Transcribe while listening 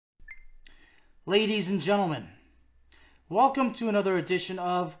Ladies and gentlemen, welcome to another edition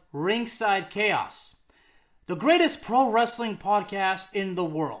of Ringside Chaos, the greatest pro wrestling podcast in the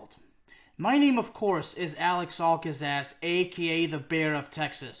world. My name, of course, is Alex Alcazaz, aka the Bear of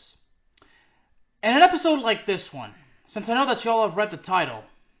Texas. And an episode like this one, since I know that y'all have read the title,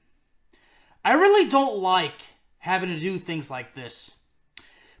 I really don't like having to do things like this.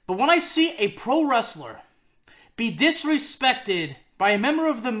 But when I see a pro wrestler be disrespected by a member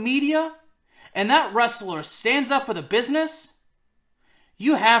of the media, and that wrestler stands up for the business,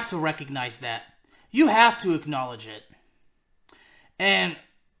 you have to recognize that. You have to acknowledge it. And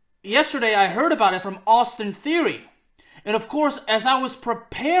yesterday I heard about it from Austin Theory. And of course, as I was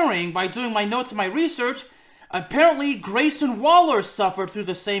preparing by doing my notes and my research, apparently Grayson Waller suffered through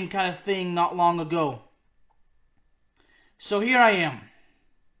the same kind of thing not long ago. So here I am.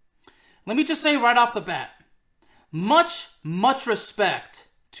 Let me just say right off the bat, much respect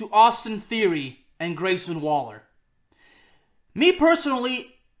to Austin Theory and Grayson Waller. Me personally,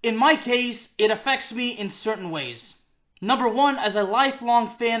 in my case, it affects me in certain ways. Number one, as a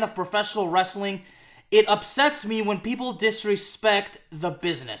lifelong fan of professional wrestling, it upsets me when people disrespect the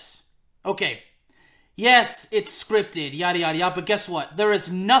business. Okay, yes, it's scripted, yada yada yada, but guess what? There is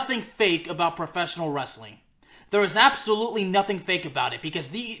nothing fake about professional wrestling. There is absolutely nothing fake about it, because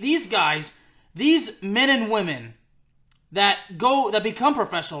these guys, these men and women that become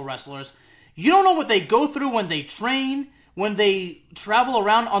professional wrestlers, you don't know what they go through when they train, when they travel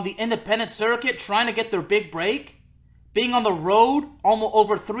around on the independent circuit trying to get their big break, being on the road almost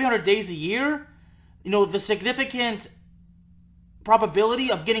over 300 days a year, the significant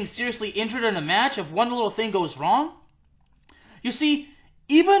probability of getting seriously injured in a match if one little thing goes wrong. You see,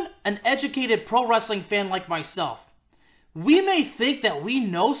 even an educated pro wrestling fan like myself, we may think that we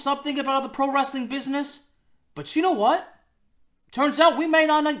know something about the pro wrestling business, but you know what? Turns out we might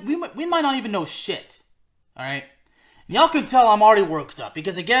not even know shit. Alright? Y'all can tell I'm already worked up.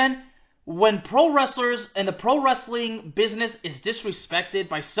 Because again, when pro wrestlers and the pro wrestling business is disrespected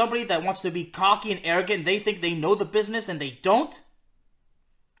by somebody that wants to be cocky and arrogant, and they think they know the business and they don't,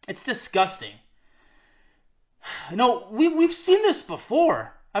 it's disgusting. We've seen this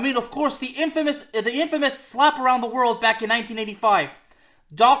before. I mean, of course, the infamous slap around the world back in 1985.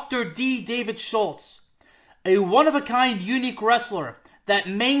 Dr. D. David Schultz, a one-of-a-kind, unique wrestler that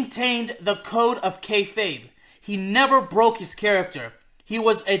maintained the code of kayfabe. He never broke his character. He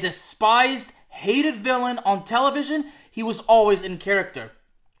was a despised, hated villain on television. He was always in character.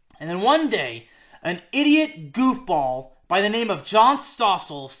 And then one day, an idiot goofball by the name of John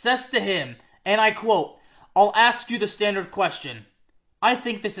Stossel says to him, and I quote, "I'll ask you the standard question. I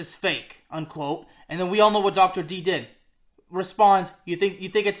think this is fake," unquote. And then we all know what Dr. D did. Responds, you think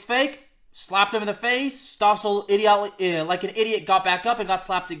it's fake? Slapped him in the face. Stossel, like an idiot, got back up and got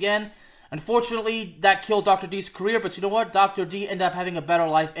slapped again. Unfortunately, that killed Dr. D's career, but you know what? Dr. D ended up having a better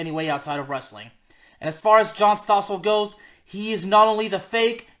life anyway outside of wrestling. And as far as John Stossel goes, he is not only the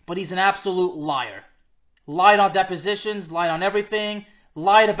fake, but he's an absolute liar. Lied on depositions, lied on everything,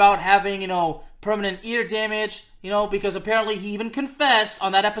 lied about having, permanent ear damage, because apparently he even confessed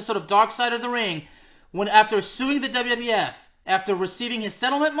on that episode of Dark Side of the Ring, when after suing the WWF, after receiving his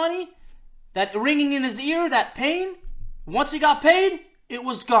settlement money, that ringing in his ear, that pain, once he got paid, it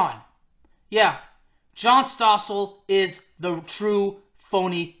was gone. Yeah, John Stossel is the true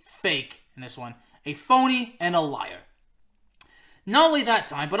phony fake in this one. A phony and a liar. Not only that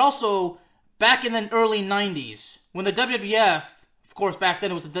time, but also back in the early 90s, when the WWF, of course back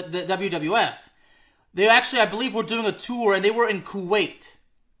then it was the WWF, they actually, I believe, were doing a tour, and they were in Kuwait.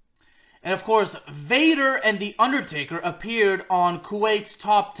 And of course, Vader and The Undertaker appeared on Kuwait's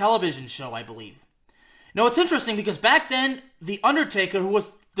top television show, I believe. Now, it's interesting because back then, The Undertaker, who was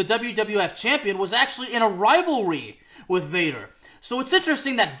the WWF champion, was actually in a rivalry with Vader. So it's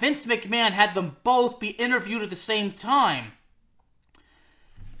interesting that Vince McMahon had them both be interviewed at the same time.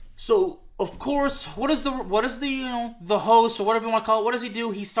 So, of course, what is the host, or whatever you want to call it, what does he do?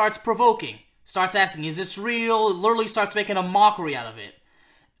 He starts provoking. Starts asking, is this real? Literally starts making a mockery out of it.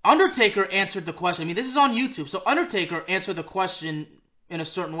 Undertaker answered the question. I mean, this is on YouTube, so Undertaker answered the question in a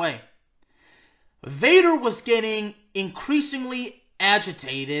certain way. Vader was getting increasingly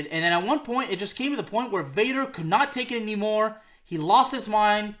agitated, and then at one point, it just came to the point where Vader could not take it anymore. He lost his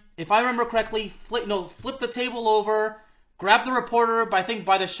mind. If I remember correctly, flipped the table over, grabbed the reporter, by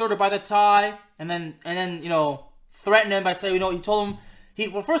the shirt or by the tie, and then threatened him by saying, he told him,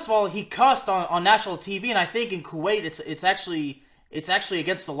 first of all, he cussed on national TV, and I think in Kuwait, it's actually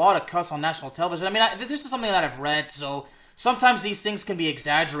against the law to cuss on national television. I mean, this is something that I've read, so sometimes these things can be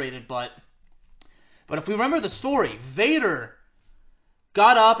exaggerated, but if we remember the story, Vader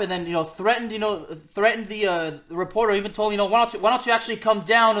got up and then threatened the reporter. Even told him, why don't you actually come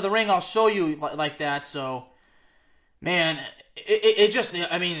down to the ring? I'll show you like that. So man, it just,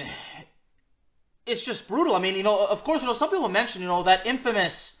 I mean, it's just brutal. I mean, of course, some people mention, that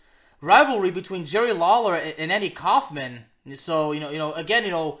infamous rivalry between Jerry Lawler and Eddie Kaufman. So, again,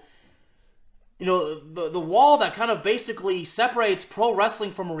 the wall that kind of basically separates pro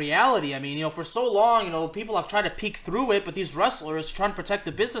wrestling from reality. I mean, for so long, people have tried to peek through it, but these wrestlers trying to protect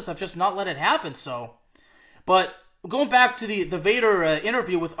the business have just not let it happen. So, but going back to the Vader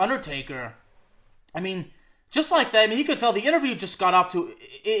interview with Undertaker, I mean, just like that, I mean, you could tell the interview just got off to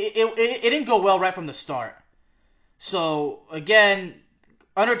it didn't go well right from the start. So again,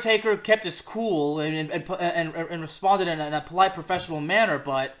 Undertaker kept his cool and responded in a polite, professional manner,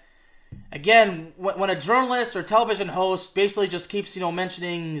 but again, when a journalist or television host basically just keeps,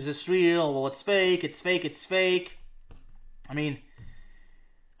 mentioning, is this real? Well, it's fake, it's fake, it's fake. I mean,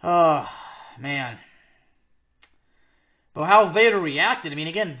 oh, man. But how Vader reacted, I mean,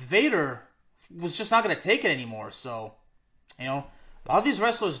 again, Vader was just not going to take it anymore, so, a lot of these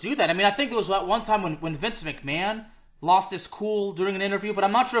wrestlers do that. I mean, I think there was that one time when Vince McMahon lost his cool during an interview, but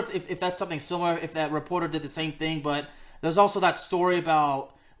I'm not sure if that's something similar, if that reporter did the same thing, but there's also that story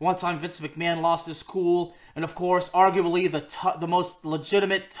about one time Vince McMahon lost his cool, and of course, arguably the most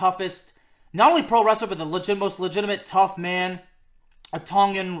legitimate, toughest, not only pro wrestler, but the most legitimate tough man, a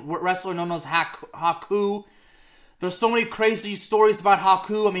Tongan wrestler known as Haku. There's so many crazy stories about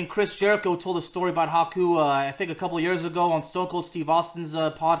Haku. I mean, Chris Jericho told a story about Haku, I think a couple of years ago on Stone Cold Steve Austin's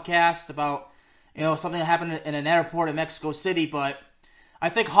podcast about, something that happened in an airport in Mexico City, but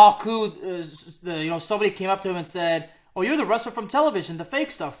I think Haku, somebody came up to him and said, "Oh, you're the wrestler from television, the fake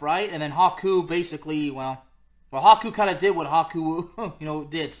stuff, right?" And then Haku basically, Haku kind of did what Haku,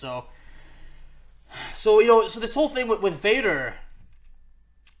 did. So this whole thing with Vader,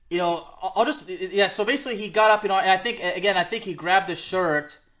 So basically, he got up, and I think he grabbed his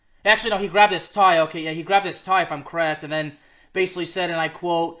shirt. Actually, no, he grabbed his tie. Okay, yeah, he grabbed his tie, if I'm correct, and then basically said, and I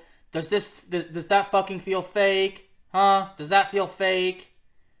quote, does that fucking feel fake? Huh? Does that feel fake?"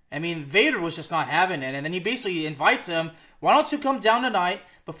 I mean, Vader was just not having it, and then he basically invites him, "Why don't you come down tonight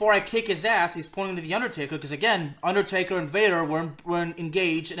before I kick his ass?" He's pointing to the Undertaker, because again, Undertaker and Vader were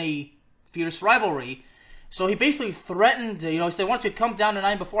engaged in a fierce rivalry. So he basically threatened, he said, "Why don't you come down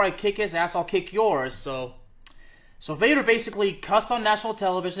tonight before I kick his ass, I'll kick yours." So Vader basically cussed on national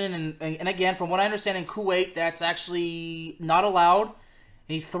television, and again, from what I understand in Kuwait, that's actually not allowed.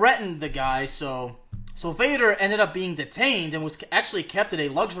 And he threatened the guy, so Vader ended up being detained and was actually kept at a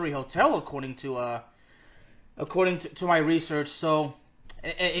luxury hotel, according to my research. So,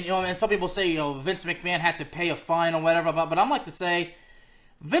 and some people say, Vince McMahon had to pay a fine or whatever, but I'm like to say,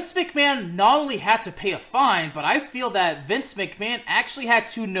 Vince McMahon not only had to pay a fine, but I feel that Vince McMahon actually had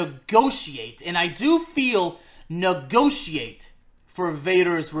to negotiate, and I do feel negotiate for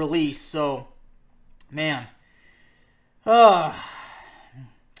Vader's release. So, man, I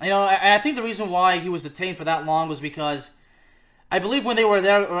think the reason why he was detained for that long was because I believe when they were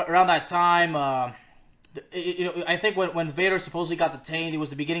there around that time, I think when Vader supposedly got detained, it was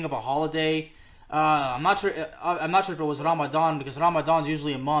the beginning of a holiday. I'm not sure. I'm not sure if it was Ramadan, because Ramadan's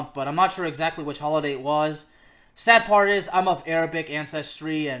usually a month, but I'm not sure exactly which holiday it was. Sad part is I'm of Arabic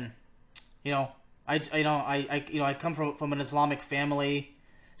ancestry, and I come from an Islamic family,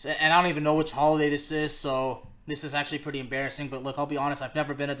 and I don't even know which holiday this is. So this is actually pretty embarrassing. But look, I'll be honest. I've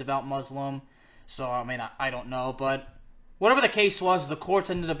never been a devout Muslim, so I mean I don't know. But whatever the case was, the courts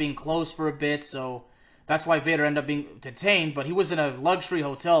ended up being closed for a bit, so that's why Vader ended up being detained, but he was in a luxury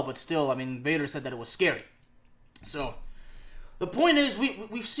hotel, but still, I mean, Vader said that it was scary. So, the point is,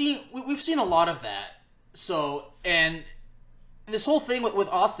 we've seen a lot of that. So, and this whole thing with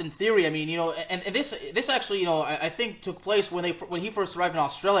Austin Theory, I mean, and this actually, I think took place when he first arrived in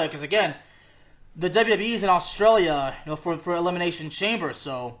Australia, because again, the WWE's in Australia, for Elimination Chamber,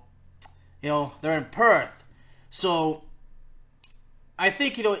 so, they're in Perth. So, I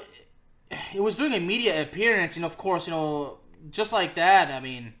think, it was during a media appearance, of course, just like that, I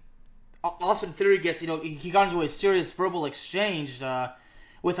mean, Austin Theory gets, he got into a serious verbal exchange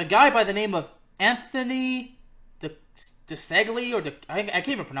with a guy by the name of Anthony DeSegli, I can't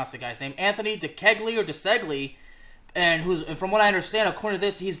even pronounce the guy's name, Anthony DeKegley or DeSegli, and from what I understand, according to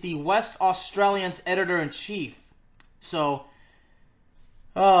this, he's the West Australian's editor-in-chief. So,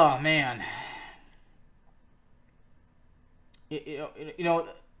 oh, man.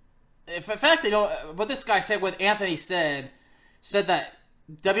 In fact, what this guy said, what Anthony said that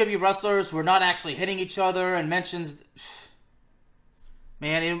WWE wrestlers were not actually hitting each other, and mentions,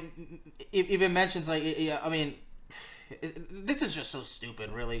 man, it even mentions, like, I mean, this is just so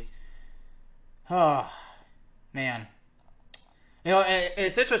stupid, really. Oh, man.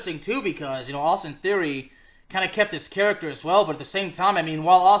 It's interesting too because Austin Theory kind of kept his character as well, but at the same time, I mean,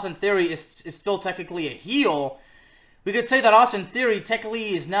 while Austin Theory is still technically a heel, we could say that Austin Theory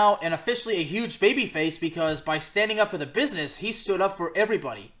technically is now and officially a huge babyface because by standing up for the business, he stood up for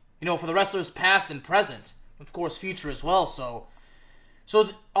everybody. For the wrestlers past and present, of course, future as well. So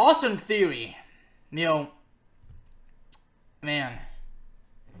Austin Theory, man.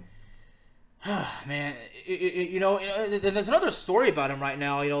 Man, there's another story about him right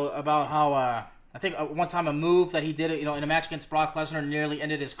now, about how, I think one time a move that he did, in a match against Brock Lesnar nearly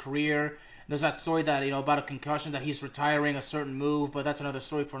ended his career. There's that story that, about a concussion that he's retiring a certain move, but that's another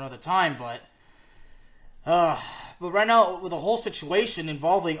story for another time, but right now, with the whole situation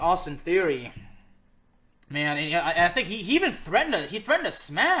involving Austin Theory, man, I think he even threatened to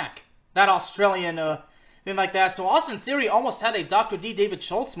smack that Australian, thing like that. So Austin Theory almost had a Dr. D. David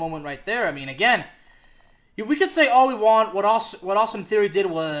Schultz moment right there. I mean, again, we could say all we want. What Austin Theory did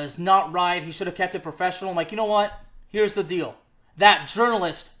was not right. He should have kept it professional. I'm like, you know what? Here's the deal. That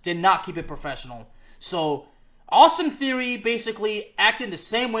journalist did not keep it professional. So Austin Theory basically acted the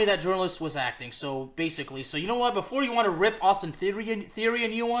same way that journalist was acting. So basically, you know what? Before you want to rip Austin Theory a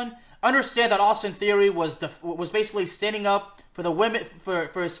new one, understand that Austin Theory was basically standing up for the women,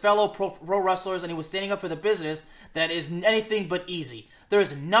 for his fellow pro wrestlers, and he was standing up for the business that is anything but easy. There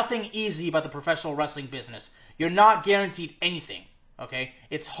is nothing easy about the professional wrestling business. You're not guaranteed anything, okay?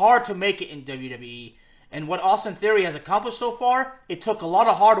 It's hard to make it in WWE, and what Austin Theory has accomplished so far, it took a lot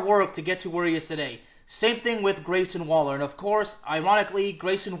of hard work to get to where he is today. Same thing with Grayson Waller, and of course, ironically,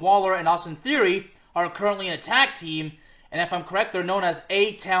 Grayson Waller and Austin Theory are currently in a tag team, and if I'm correct, they're known as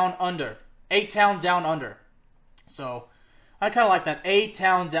A-Town Down Under. So I kind of like that,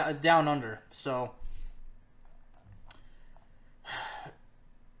 A-Town Down Under. So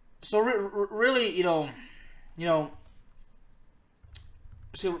really,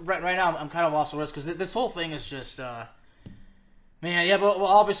 see, right now I'm kind of lost for words because this whole thing is just, man, yeah, but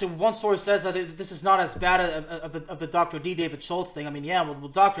obviously one story says that this is not as bad of the Dr. D. David Schultz thing. I mean, yeah, well,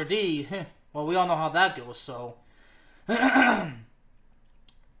 Dr. D, well, we all know how that goes, so.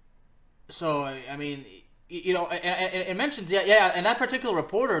 So, I mean, it mentions, yeah, and that particular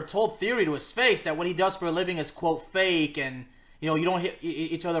reporter told Theory to his face that what he does for a living is, quote, fake, and, you don't hit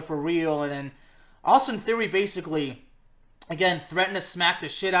each other for real, and then Austin Theory basically, again, threatened to smack the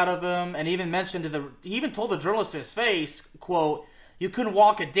shit out of him, and even he even told the journalist to his face, quote, you couldn't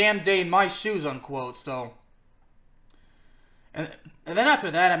walk a damn day in my shoes, unquote, so, and then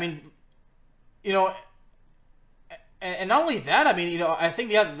after that, I mean, and not only that, I mean, I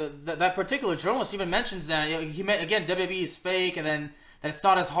think that particular journalist even mentions that he meant, again, WWE is fake, and then that it's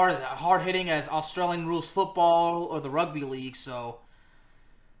not as hard hitting as Australian rules football or the rugby league. So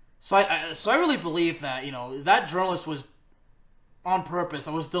I really believe that that journalist was on purpose.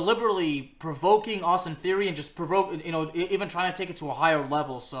 I was deliberately provoking Austin Theory and just even trying to take it to a higher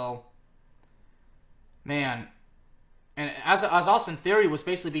level. So, man. And as Austin Theory was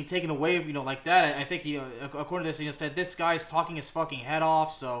basically being taken away, like that, I think he, according to this, said this guy's talking his fucking head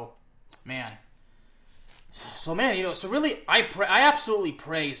off. So, man. So man, so really, I absolutely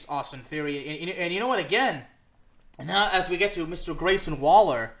praise Austin Theory, and you know what? Again, now as we get to Mr. Grayson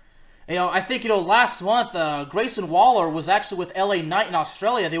Waller, I think last month Grayson Waller was actually with LA Knight in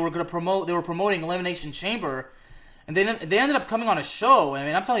Australia. They were promoting Elimination Chamber, and they ended up coming on a show. I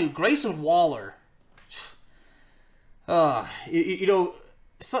mean, I'm telling you, Grayson Waller.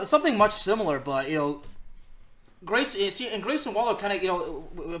 Something much similar, but Grayson Waller kind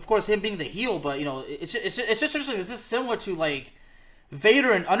of of course him being the heel, but it's just interesting. It's just similar to like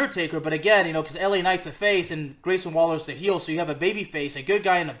Vader and Undertaker, but again because LA Knight's the face and Grayson Waller's the heel, so you have a baby face, a good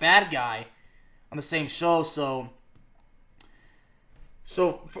guy, and a bad guy on the same show. So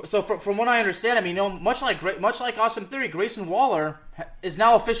from what I understand, I mean, much like Austin Theory, Grayson Waller is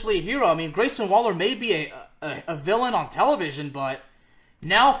now officially a hero. I mean, Grayson Waller may be a villain on television, but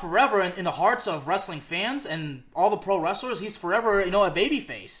now forever in the hearts of wrestling fans and all the pro wrestlers, he's forever, a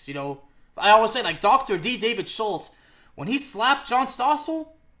babyface. I always say, like Dr. D. David Schultz, when he slapped John Stossel,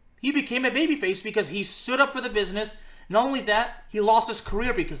 he became a babyface because he stood up for the business. Not only that, he lost his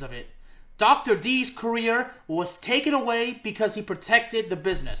career because of it. Dr. D's career was taken away because he protected the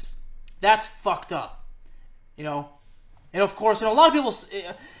business. That's fucked up. And of course, a lot of people,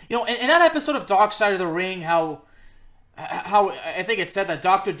 in that episode of Dark Side of the Ring, how I think it said that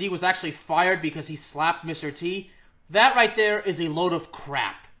Dr. D was actually fired because he slapped Mr. T. That right there is a load of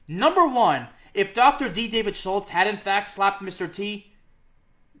crap. Number one, if Dr. D. David Schultz had in fact slapped Mr. T,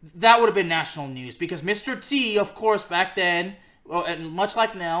 that would have been national news because Mr. T, of course, back then, well, and much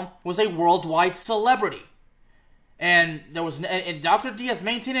like now, was a worldwide celebrity. And Dr. D has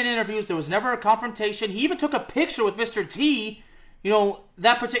maintained in interviews there was never a confrontation. He even took a picture with Mr. T, in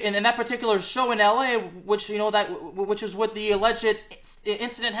that particular show in LA, which is what the alleged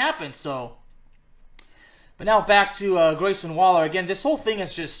incident happened. So, but now back to Grayson Waller again. This whole thing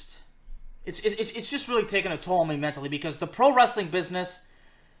is just it's just really taken a toll on me mentally because the pro wrestling business.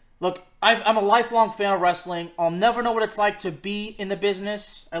 Look, I'm a lifelong fan of wrestling. I'll never know what it's like to be in the business,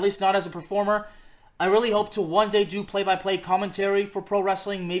 at least not as a performer. I really hope to one day do play-by-play commentary for pro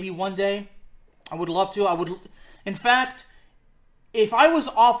wrestling. Maybe one day, I would love to. In fact, if I was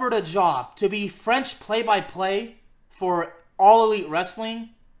offered a job to be French play-by-play for All Elite Wrestling,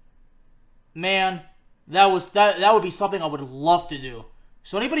 man, that would be something I would love to do.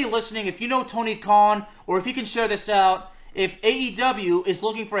 So anybody listening, if you know Tony Khan, or if you can share this out, if AEW is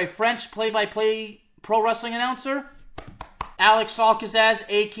looking for a French play-by-play pro wrestling announcer, Alex Alcazaz,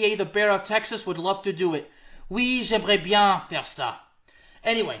 a.k.a. the Bear of Texas, would love to do it. Oui, j'aimerais bien faire ça.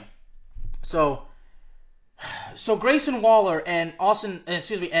 Anyway, so Grayson Waller and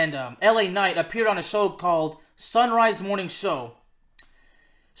LA Knight appeared on a show called Sunrise Morning Show.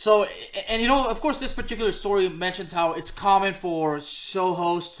 So, and of course, this particular story mentions how it's common for show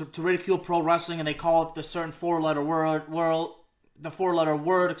hosts to ridicule pro wrestling, and they call it the certain four-letter word,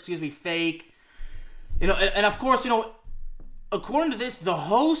 fake. And of course, according to this, the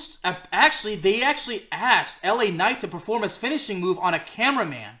hosts actually asked LA Knight to perform his finishing move on a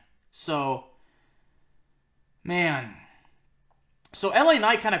cameraman. So, man. So LA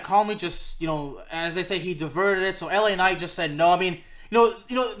Knight kind of calmly just, as they say, he diverted it. So LA Knight just said no. I mean,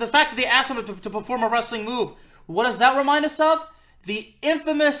 the fact that they asked him to perform a wrestling move, what does that remind us of? The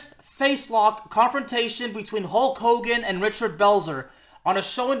infamous face lock confrontation between Hulk Hogan and Richard Belzer on a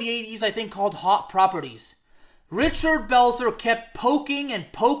show in the 80s, I think, called Hot Properties. Richard Belzer kept poking and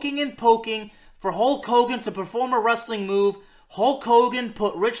poking and poking for Hulk Hogan to perform a wrestling move. Hulk Hogan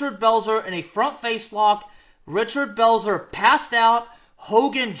put Richard Belzer in a front face lock. Richard Belzer passed out.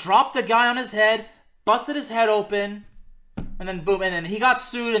 Hogan dropped the guy on his head, busted his head open, and then boom, and then he got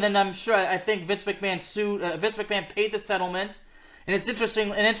sued. And then I think Vince McMahon paid the settlement. And it's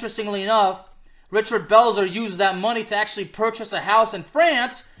interesting. And interestingly enough, Richard Belzer used that money to actually purchase a house in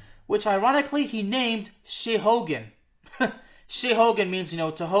France, which ironically he named Chez Hogan. Chez Hogan means,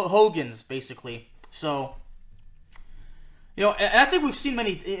 to Hogan's, basically. So, and I think we've seen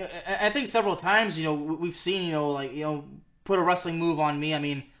I think several times, we've seen, put a wrestling move on me. I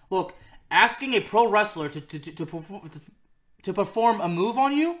mean, look, asking a pro wrestler to perform a move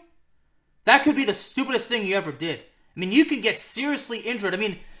on you, that could be the stupidest thing you ever did. I mean, you could get seriously injured. I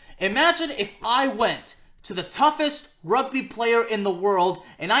mean, imagine if I went to the toughest rugby player in the world,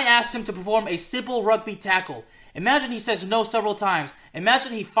 and I asked him to perform a simple rugby tackle. Imagine he says no several times.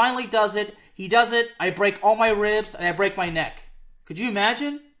 Imagine he finally does it. He does it. I break all my ribs, and I break my neck. Could you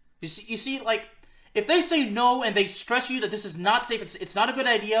imagine? You see, like, if they say no and they stress you that this is not safe, it's not a good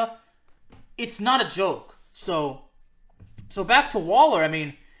idea, it's not a joke. So back to Waller. I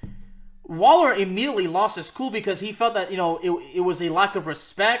mean, Waller immediately lost his cool because he felt that, it was a lack of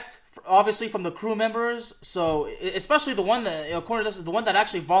respect, obviously, from the crew members. So, especially the one that, according to this, is the one that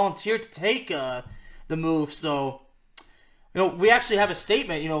actually volunteered to take the move. So, we actually have a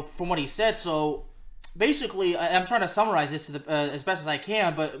statement, from what he said. So, basically, I'm trying to summarize this as best as I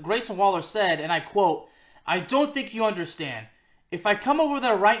can, but Grayson Waller said, and I quote, "I don't think you understand. If I come over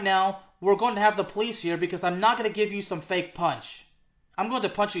there right now, we're going to have the police here because I'm not going to give you some fake punch. I'm going to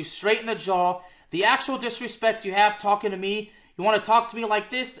punch you straight in the jaw. The actual disrespect you have talking to me, you want to talk to me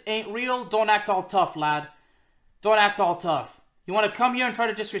like this, ain't real? Don't act all tough, lad. Don't act all tough. You want to come here and try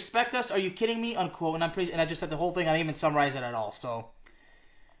to disrespect us? Are you kidding me?" Unquote. And I just said the whole thing. I didn't even summarize it at all. So,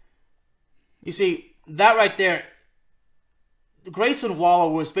 you see, that right there, Grayson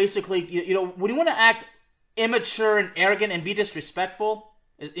Waller was basically, when you want to act immature and arrogant and be disrespectful,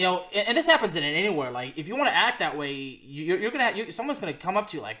 and this happens in anywhere. Like, if you want to act that way, someone's gonna come up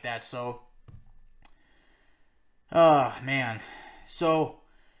to you like that. So, oh man. So,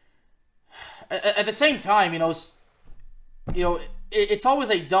 at the same time, it's always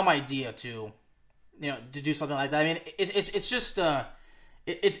a dumb idea to do something like that. I mean, it's just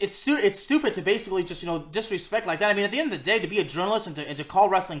it's stupid to basically just disrespect like that. I mean, at the end of the day, to be a journalist and to call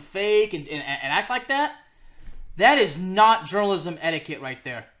wrestling fake and act like that. That is not journalism etiquette right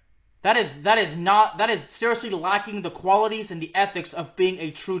there. That is seriously lacking the qualities and the ethics of being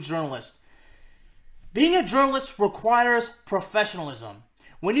a true journalist. Being a journalist requires professionalism.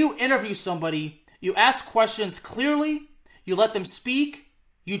 When you interview somebody, you ask questions clearly, you let them speak,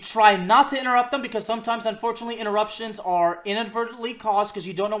 You try not to interrupt them because sometimes, unfortunately, interruptions are inadvertently caused because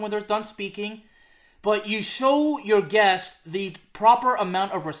you don't know when they're done speaking. But you show your guest the proper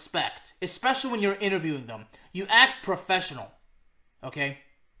amount of respect, especially when you're interviewing them. You act professional, okay?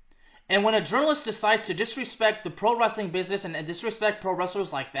 And when a journalist decides to disrespect the pro wrestling business and disrespect pro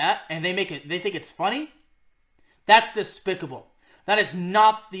wrestlers like that, and they think it's funny, that's despicable. That's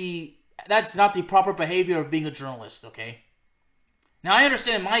not the proper behavior of being a journalist, okay? Now I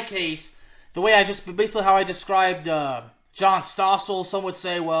understand in my case, the way basically how I described John Stossel. Some would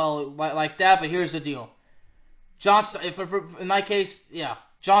say, well, like that, but here's the deal. In my case, yeah,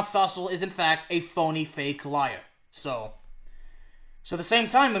 John Stossel is in fact a phony, fake liar. So at the same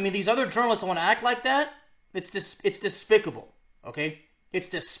time, I mean, these other journalists that want to act like that, it's despicable, okay? It's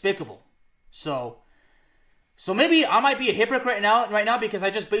despicable. So maybe I might be a hypocrite right now because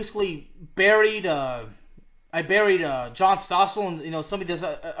I just basically buried John Stossel and some of these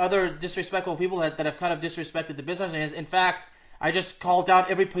other disrespectful people that have kind of disrespected the business. And in fact, I just called out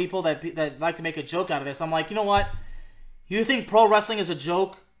every people that like to make a joke out of this. I'm like, you know what? You think pro wrestling is a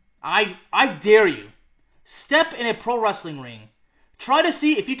joke? I dare you. Step in a pro wrestling ring. Try to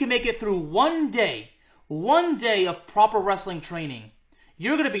see if you can make it through one day of proper wrestling training.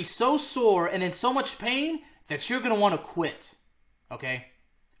 You're going to be so sore and in so much pain that you're going to want to quit. Okay?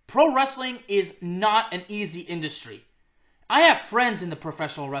 Pro wrestling is not an easy industry. I have friends in the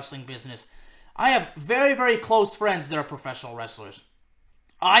professional wrestling business. I have very, very close friends that are professional wrestlers.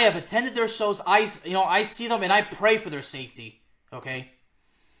 I have attended their shows. I see them and I pray for their safety. Okay?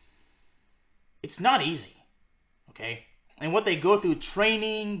 It's not easy. Okay? And what they go through,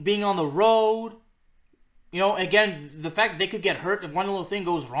 training, being on the road. Again, the fact that they could get hurt if one little thing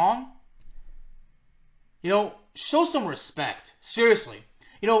goes wrong. Show some respect. Seriously.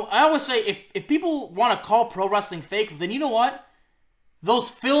 I always say, if people want to call pro wrestling fake, then you know what? Those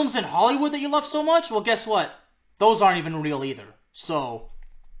films in Hollywood that you love so much, well, guess what? Those aren't even real either. So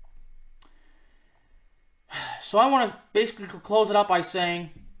I want to basically close it up by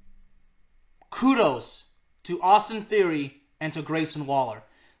saying, kudos to Austin Theory and to Grayson Waller.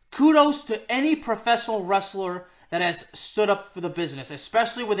 Kudos to any professional wrestler that has stood up for the business,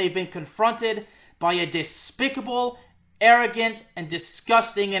 especially when they've been confronted by a despicable, arrogant, and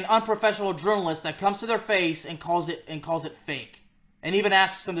disgusting and unprofessional journalist that comes to their face and calls it fake, and even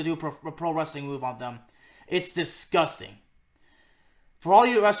asks them to do a pro wrestling move on them. It's disgusting. For all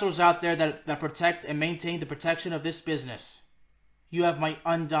you wrestlers out there that protect and maintain the protection of this business, you have my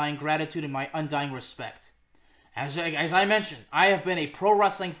undying gratitude and my undying respect. As I mentioned, I have been a pro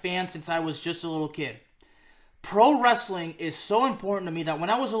wrestling fan since I was just a little kid. Pro wrestling is so important to me that when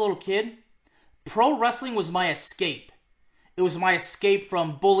I was a little kid, pro wrestling was my escape. It was my escape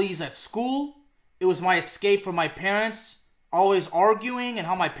from bullies at school. It was my escape from my parents always arguing and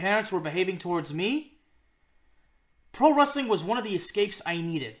how my parents were behaving towards me. Pro wrestling was one of the escapes I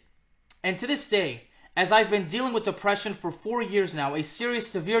needed. And to this day, as I've been dealing with depression for 4 years now, a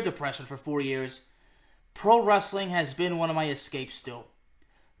serious, severe depression for 4 years, pro wrestling has been one of my escapes still.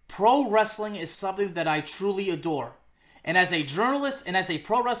 Pro wrestling is something that I truly adore. And as a journalist and as a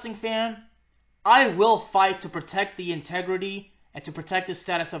pro wrestling fan, I will fight to protect the integrity and to protect the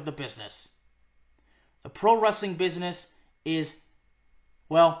status of the business. The pro wrestling business is,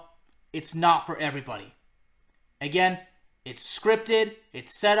 well, it's not for everybody. Again, it's scripted,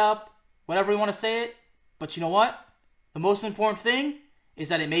 it's set up, whatever you want to say it, but you know what? The most important thing is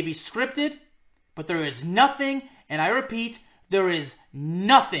that it may be scripted, but there is nothing, and I repeat, there is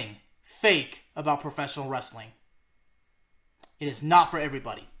nothing fake about professional wrestling. It is not for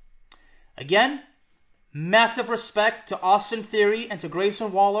everybody. Again, massive respect to Austin Theory and to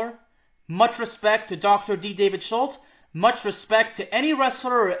Grayson Waller. Much respect to Dr. D. David Schultz. Much respect to any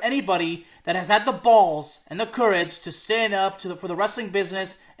wrestler or anybody that has had the balls and the courage to stand up for the wrestling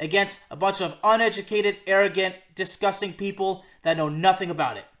business against a bunch of uneducated, arrogant, disgusting people that know nothing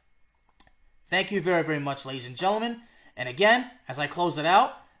about it. Thank you very, very much, ladies and gentlemen. And again, as I close it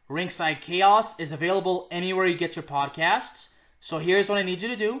out, Ringside Chaos is available anywhere you get your podcasts. So here's what I need you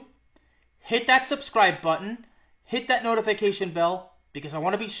to do. Hit that subscribe button. Hit that notification bell because I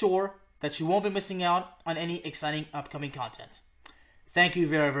want to be sure that you won't be missing out on any exciting upcoming content. Thank you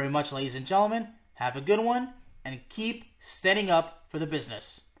very, very much, ladies and gentlemen. Have a good one, and keep standing up for the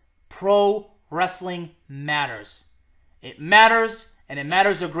business. Pro wrestling matters. It matters, and it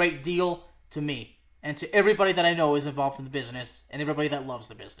matters a great deal to me, and to everybody that I know is involved in the business, and everybody that loves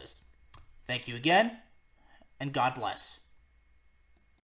the business. Thank you again, and God bless.